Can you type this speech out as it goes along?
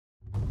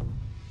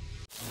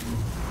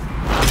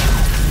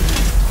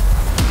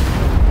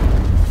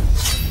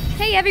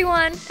Hey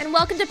everyone, and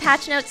welcome to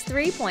Patch Notes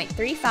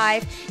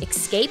 3.35,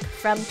 Escape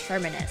from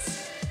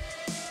Terminus.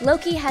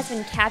 Loki has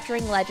been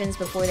capturing legends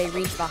before they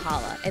reach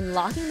Brawlhalla and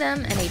locking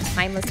them in a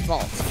timeless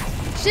vault.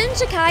 Shin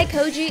Sakai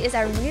Koji is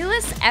our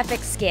newest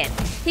epic skin.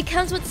 He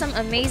comes with some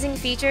amazing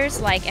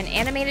features like an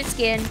animated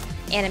skin,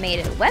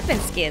 animated weapon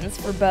skins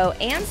for bow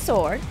and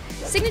sword,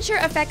 signature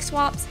effect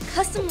swaps,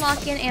 custom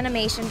lock-in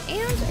animation,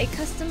 and a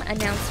custom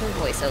announcer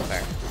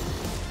voiceover.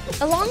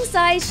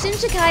 Alongside Shin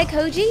Sakai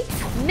Koji,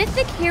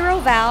 mythic hero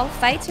Val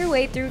fights her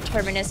way through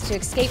Terminus to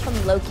escape from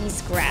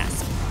Loki's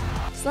grasp,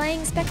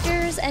 slaying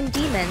specters and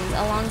demons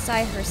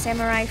alongside her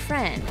samurai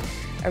friend.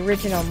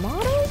 Original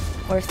model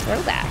or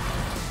throwback?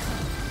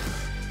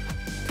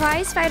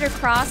 Prizefighter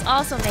Cross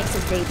also makes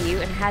his debut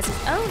and has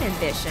his own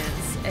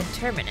ambitions in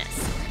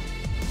Terminus,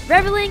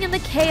 reveling in the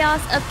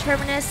chaos of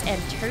Terminus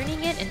and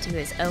turning it into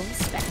his own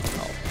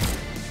spectacle.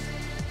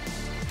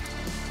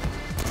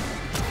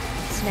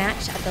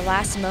 Snatched at the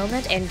last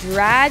moment and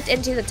dragged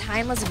into the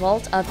timeless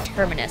vault of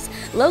Terminus,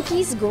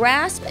 Loki's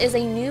grasp is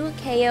a new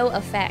KO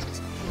effect.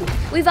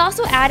 We've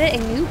also added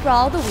a new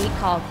brawl of the week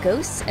called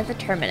Ghosts of the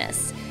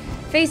Terminus.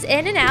 Phase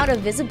in and out of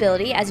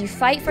visibility as you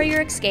fight for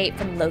your escape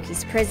from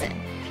Loki's prison.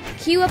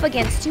 Queue up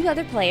against 2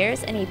 other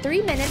players in a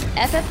 3-minute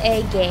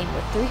FFA game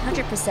with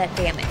 300%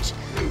 damage.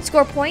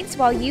 Score points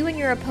while you and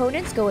your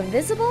opponents go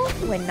invisible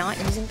when not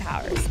using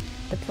powers.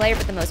 The player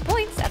with the most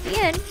points at the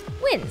end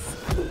wins.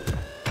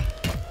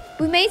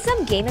 We made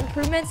some game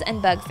improvements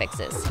and bug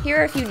fixes. Here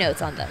are a few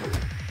notes on them.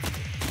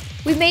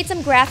 We've made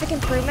some graphic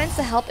improvements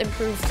to help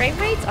improve frame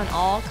rates on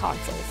all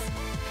consoles.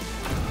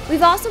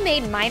 We've also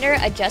made minor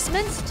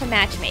adjustments to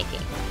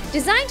matchmaking,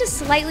 designed to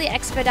slightly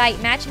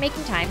expedite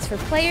matchmaking times for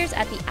players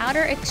at the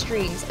outer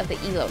extremes of the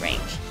ELO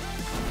range.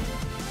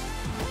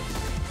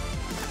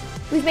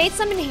 We've made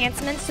some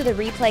enhancements to the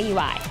replay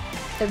UI.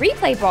 The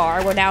replay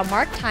bar will now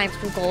mark times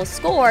for goals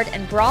scored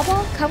in Brawl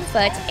Ball,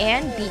 Comfoot,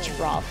 and Beach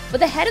Brawl, with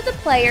the head of the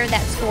player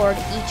that scored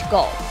each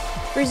goal.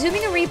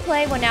 Resuming a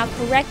replay will now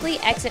correctly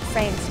exit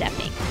frame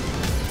stepping.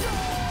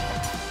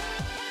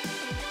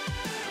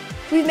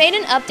 We've made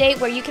an update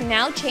where you can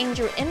now change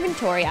your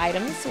inventory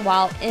items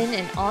while in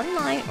an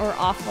online or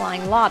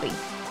offline lobby,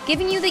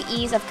 giving you the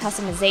ease of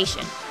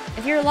customization.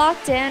 If you're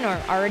locked in or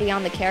already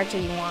on the character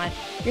you want,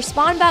 your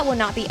spawn bot will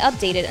not be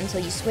updated until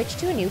you switch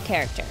to a new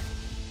character.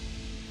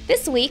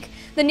 This week,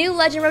 the new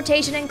legend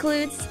rotation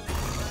includes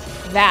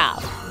Val,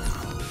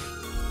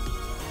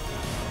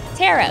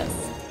 Taros,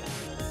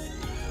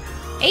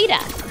 Ada,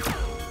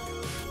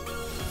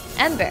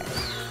 Ember,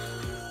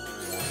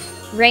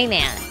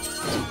 Rayman,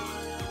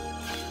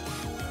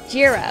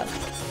 Jiro,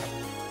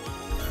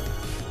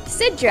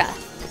 Sidra,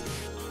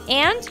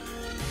 and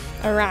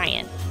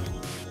Orion.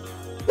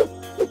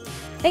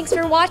 Thanks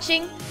for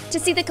watching. To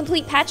see the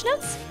complete patch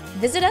notes,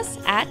 visit us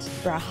at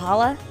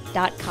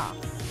Brawlhalla.com.